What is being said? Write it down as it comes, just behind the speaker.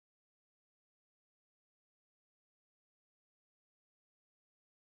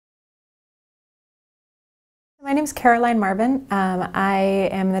My name is Caroline Marvin. I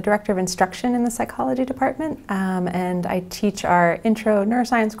am the Director of Instruction in the Psychology Department, and I teach our Intro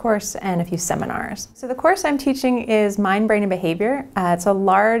Neuroscience course and a few seminars. So the course I'm teaching is Mind, Brain, and Behavior. It's a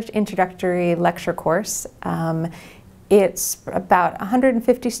large introductory lecture course. It's about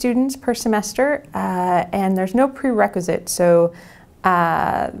 150 students per semester, and there's no prerequisite. So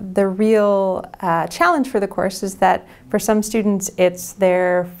the real challenge for the course is that for some students it's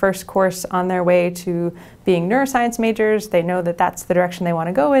their first course on their way to being neuroscience majors. They know that that's the direction they want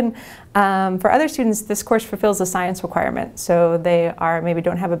to go in. For other students, this course fulfills a science requirement. So they maybe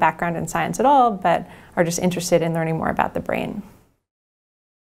don't have a background in science at all, but are just interested in learning more about the brain.